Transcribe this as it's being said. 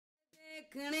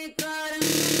Hello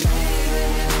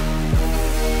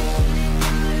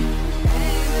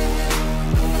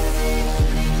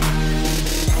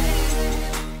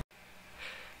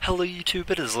YouTube,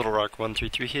 it is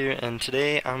LittleRock133 here, and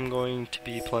today I'm going to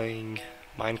be playing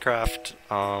Minecraft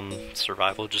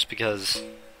Survival, just because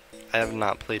I have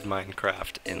not played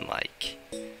Minecraft in like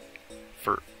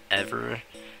forever,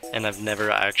 and I've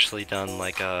never actually done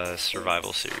like a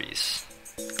survival series.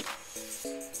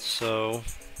 So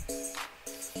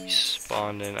we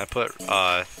spawned in. I put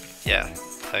yeah,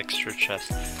 extra chest.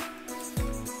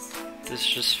 This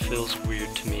just feels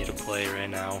weird to me to play right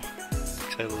now.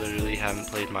 I literally haven't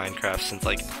played Minecraft since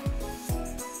like,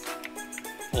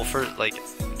 well, first, like,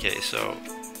 okay, so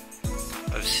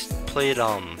I've played the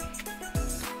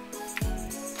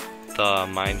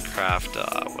Minecraft,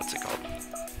 what's it called?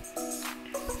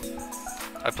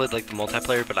 I played like the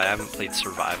multiplayer, but I haven't played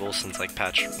survival since like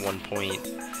patch 1 point,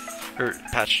 or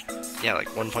patch, yeah, like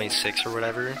 1.6 or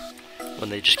whatever, when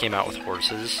they just came out with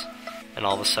horses, and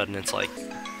all of a sudden it's like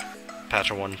patch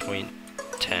 1.10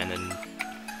 and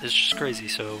it's just crazy.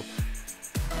 So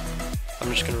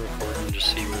I'm just gonna record and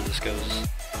just see where this goes.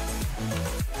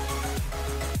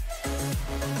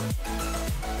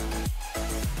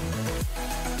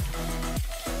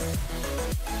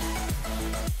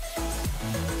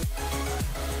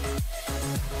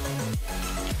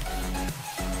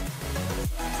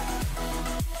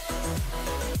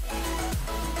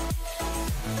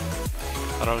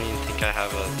 I don't even think I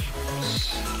have a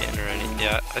skin or anything.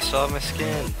 Yeah, I still have my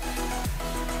skin.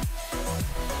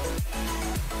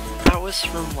 That was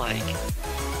from like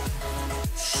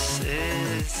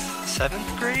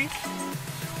 7th grade?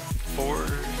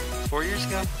 4 years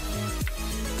ago?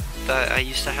 That I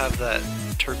used to have that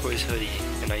turquoise hoodie,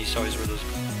 and I used to always wear those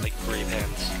like gray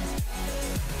pants.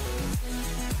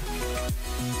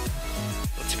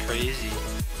 That's crazy.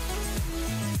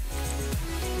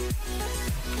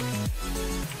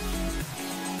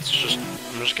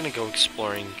 I'm just gonna go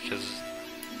exploring because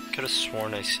I could have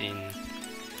sworn I seen.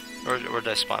 Or did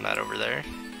I spawn that over there?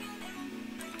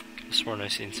 Could have sworn I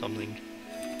seen something.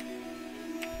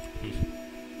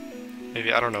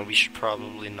 Maybe, I don't know, we should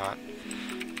probably not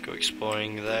go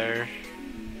exploring there.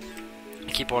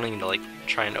 I keep wanting to like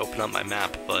try and open up my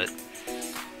map, but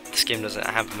this game doesn't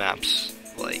have maps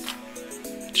like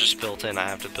just built in. I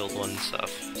have to build one and stuff.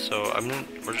 So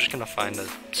we're just gonna find a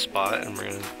spot and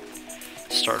we're gonna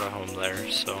start a home there.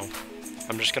 So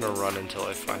I'm just gonna run until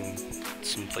I find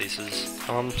some places.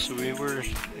 So we were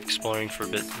exploring for a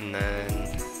bit, and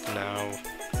then now we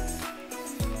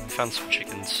found some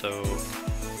chickens. So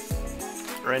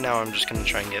right now I'm just gonna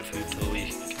try and get food till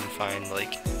we can find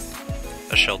like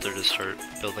a shelter to start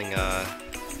building a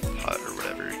hut or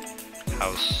whatever,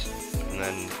 house, and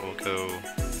then we'll go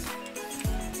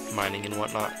mining and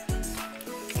whatnot.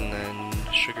 And then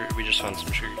we just found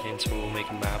some sugar cane, so we'll make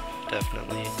a map,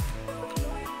 definitely.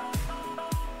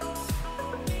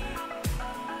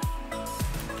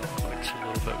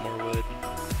 Bit more wood,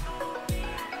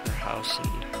 our house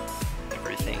and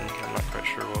everything. I'm not quite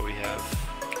sure what we have,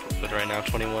 but right now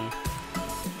 21.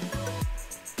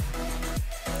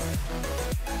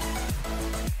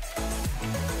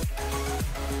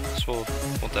 So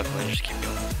we'll definitely just keep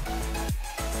going.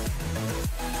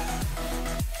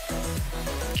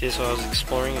 Okay, so I was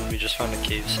exploring and we just found a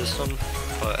cave system,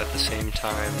 but at the same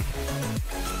time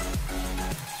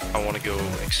I want to go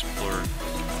explore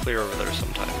clear over there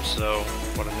sometimes. So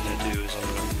what I'm gonna do is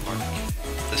I'm gonna mark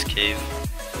this cave,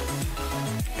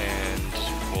 and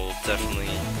we'll definitely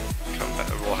come back.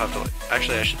 We'll have to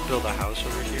actually I should build a house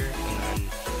over here, and then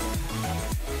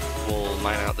we'll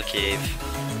mine out the cave,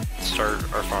 start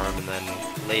our farm, and then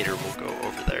later we'll go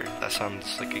over there. That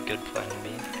sounds like a good plan to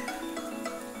me.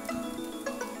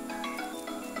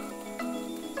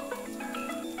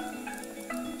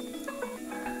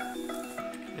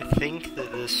 I think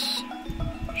that this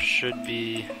should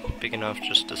be big enough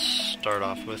just to start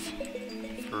off with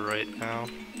for right now.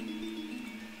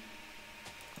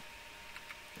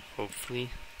 Hopefully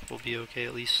we'll be okay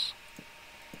at least,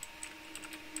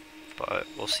 but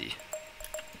we'll see.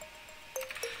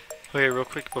 Okay, real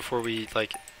quick before we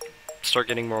like start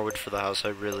getting more wood for the house, I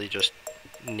really just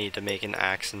need to make an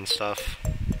axe and stuff,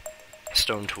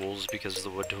 stone tools, because the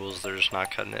wood tools, they're just not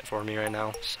cutting it for me right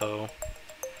now. So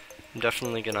I'm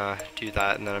definitely gonna do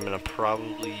that, and then I'm gonna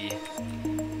probably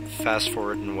fast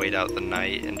forward and wait out the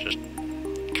night and just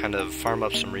kind of farm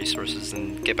up some resources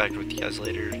and get back with you guys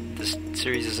later. This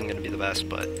series isn't gonna be the best,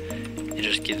 but it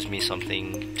just gives me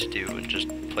something to do and just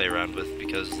play around with,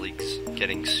 because League's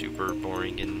getting super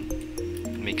boring and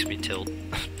makes me tilt.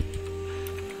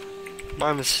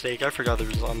 My mistake, I forgot there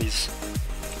were zombies.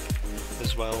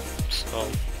 as well, so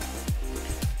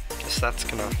guess that's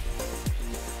gonna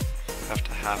have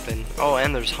to happen. Oh,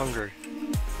 and there's hunger.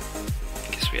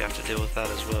 Guess we have to deal with that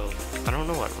as well. I don't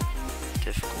know what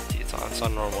difficulty it's on. It's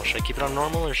on normal. Should I keep it on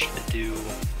normal or should I do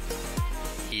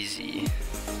easy?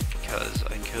 Because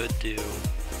I could do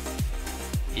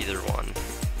either one.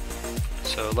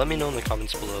 So let me know in the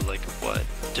comments below, like, what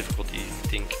difficulty you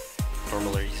think,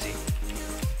 normal or easy.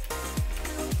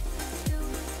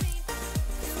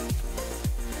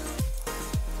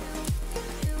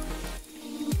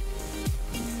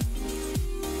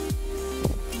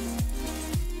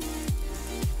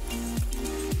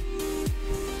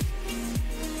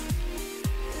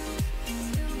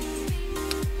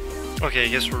 Okay, I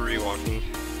guess we're rewalking.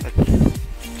 I'm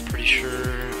pretty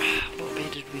sure. What way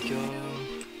did we go?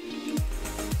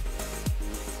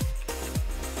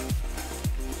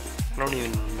 I don't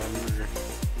even remember.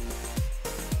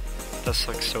 That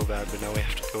sucks so bad, but now we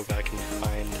have to go back and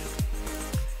find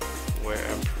where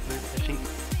I think.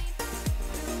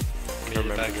 Made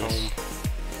it back home.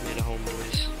 Made it home,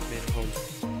 boys. Made it home.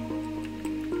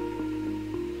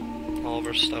 All of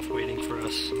our stuff waiting for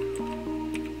us.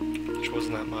 Which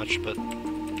wasn't that much, but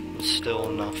it was still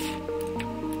enough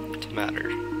to matter.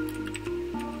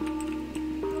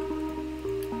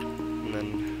 And then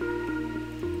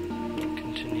we'll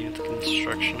continue the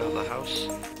construction of the house.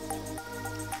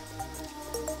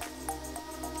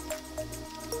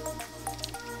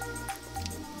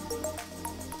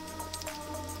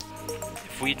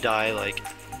 If we die like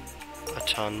a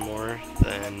ton more,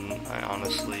 then I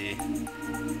honestly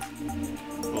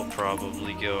will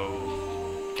probably go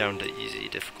down to easy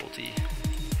difficulty.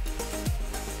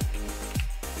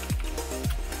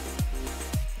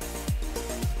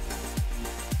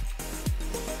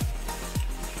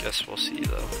 Guess we'll see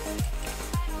though.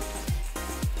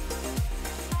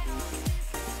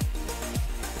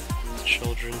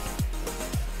 Children.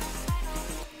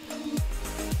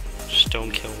 Just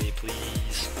don't kill me,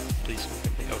 please. Please don't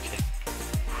kill me. Okay.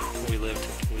 We lived.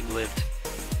 We lived.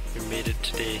 We made it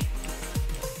today.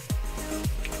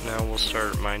 Now we'll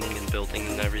start mining and building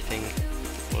and everything.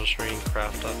 We'll just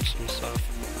craft up some stuff.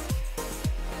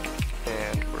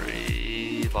 And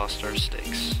we lost our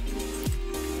sticks.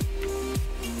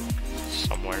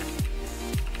 Somewhere.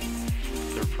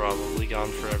 They're probably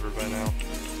gone forever by now.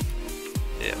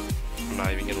 Yeah, I'm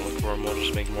not even gonna look for them, we'll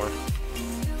just make more.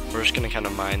 We're just gonna kind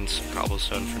of mine some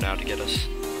cobblestone for now to get us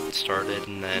started,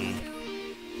 and then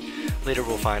later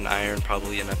we'll find iron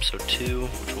probably in episode 2,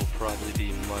 which will probably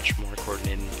be much more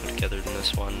coordinated and put together than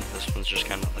this one. This one's just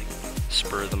kind of like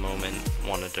spur of the moment,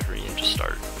 wanted to hurry and just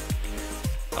start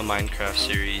a Minecraft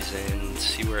series and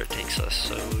see where it takes us,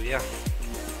 so yeah.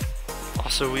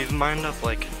 Also, we've mined up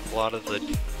like a lot of the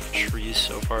trees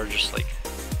so far, just like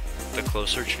the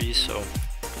closer trees, so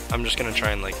I'm just gonna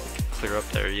try and like clear up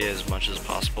the area as much as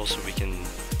possible so we can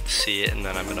see it, and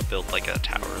then I'm gonna build like a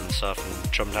tower and stuff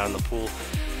and jump down in the pool,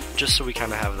 just so we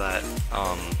kind of have that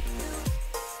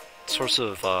source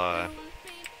of I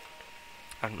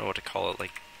don't know what to call it,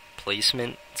 like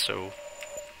placement, so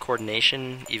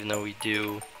coordination, even though we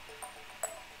do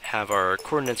have our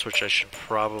coordinates, which I should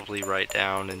probably write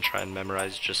down and try and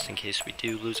memorize just in case we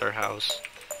do lose our house.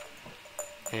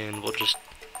 And we'll just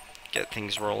get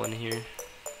things rolling here.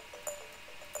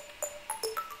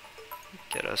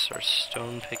 Get us our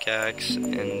stone pickaxe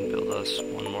and build us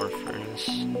one more furnace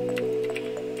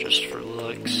just for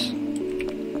looks,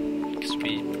 because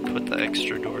we put the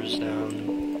extra doors down.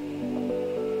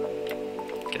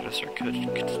 Get us our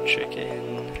cooked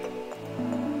chicken.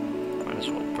 Might as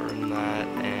well burn that,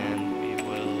 and we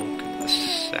will cook the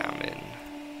salmon.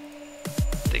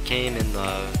 They came in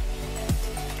the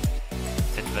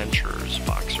adventurer's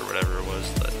box or whatever it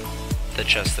was. The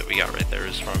chest that we got right there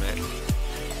is from it.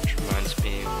 Which reminds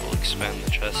me, we'll expand the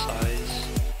chest size.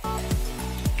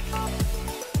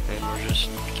 And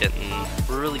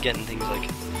we're really getting things like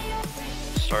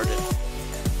started.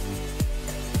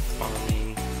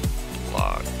 Farming,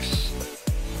 blocks,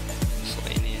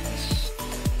 miscellaneous,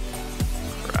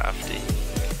 crafting,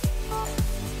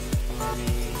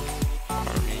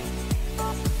 farming,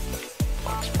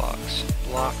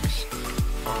 blocks,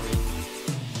 farming.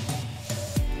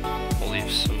 We'll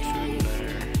leave some food in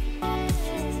there.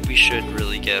 We should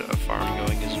really get a farm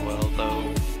going as well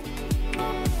though.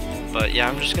 But yeah,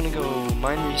 I'm just gonna go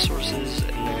mine resources,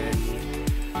 and then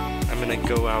I'm gonna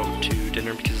go out to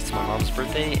dinner because it's my mom's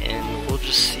birthday, and we'll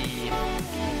just see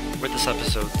where this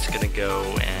episode's gonna go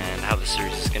and how the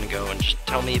series is gonna go, and just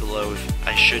tell me below if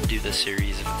I should do this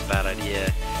series, if it's a bad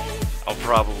idea.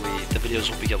 The videos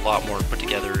will be a lot more put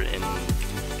together and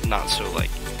not so like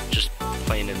just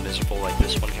plain and miserable like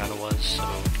this one kind of was, so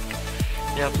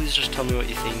yeah, please just tell me what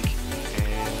you think,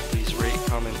 and please rate,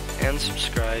 comment, and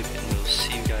subscribe, and we'll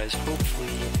see you guys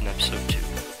hopefully in episode 2.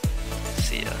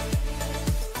 See ya.